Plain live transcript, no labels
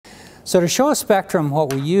So to show a spectrum,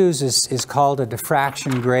 what we use is called a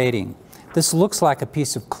diffraction grating. This looks like a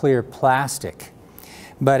piece of clear plastic,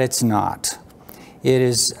 but it's not. It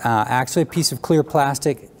is actually a piece of clear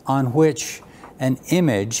plastic on which an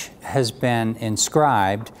image has been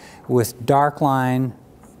inscribed with dark line,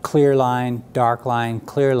 clear line, dark line,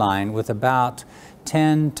 clear line, with about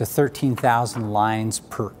 10 to 13,000 lines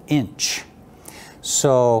per inch.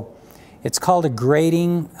 So it's called a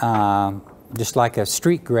grating, just like a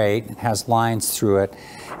street grate. It has lines through it.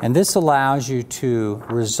 And this allows you to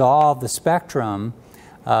resolve the spectrum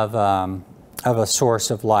of a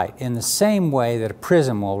source of light in the same way that a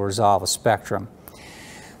prism will resolve a spectrum.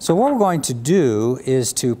 So what we're going to do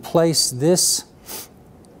is to place this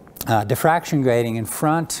diffraction grating in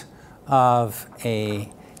front of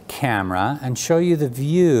a camera and show you the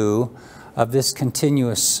view of this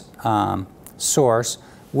continuous source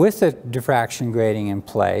with the diffraction grating in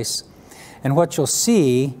place. And what you'll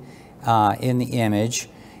see in the image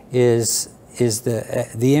is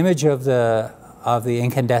the image of the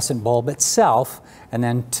incandescent bulb itself, and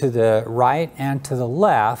then to the right and to the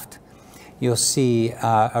left you'll see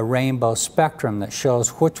a rainbow spectrum that shows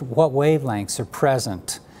what wavelengths are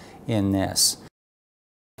present in this.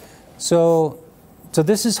 So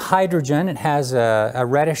this is hydrogen. It has a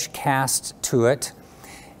reddish cast to it,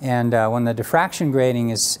 and when the diffraction grating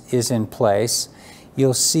is in place,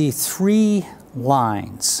 you'll see 3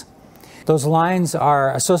 lines. Those lines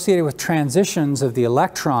are associated with transitions of the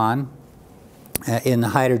electron in the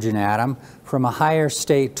hydrogen atom from a higher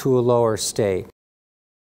state to a lower state.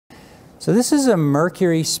 So this is a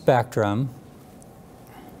Mercury spectrum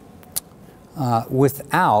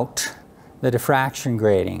without the diffraction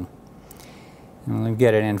grating. And we'll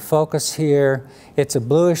get it in focus here. It's a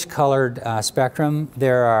bluish colored spectrum.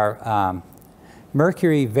 There are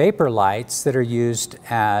mercury vapor lights that are used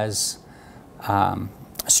as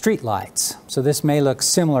street lights. So this may look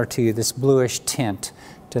similar to this bluish tint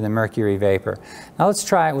to the mercury vapor. Now let's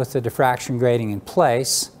try it with the diffraction grating in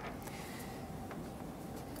place.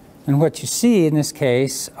 And what you see in this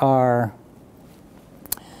case are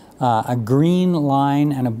a green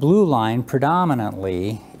line and a blue line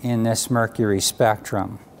predominantly in this mercury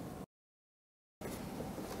spectrum.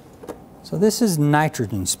 So this is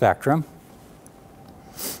nitrogen spectrum.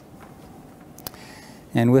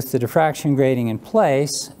 And with the diffraction grating in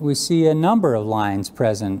place, we see a number of lines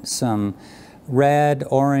present, some red,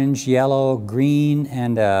 orange, yellow, green,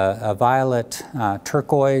 and a violet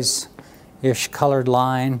turquoise-ish colored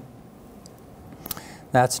line.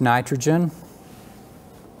 That's nitrogen.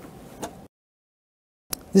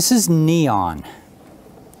 This is neon.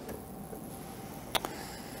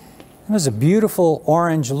 There's a beautiful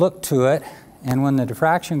orange look to it, and when the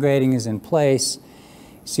diffraction grating is in place,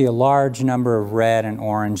 you see a large number of red and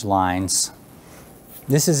orange lines.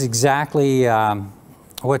 This is exactly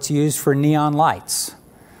what's used for neon lights.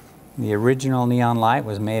 The original neon light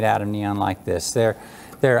was made out of neon like this. There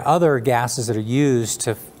are other gases that are used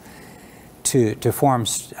to form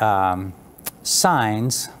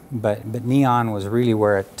signs, but neon was really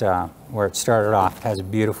where it started off. It has a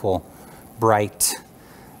beautiful, bright,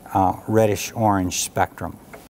 reddish orange spectrum.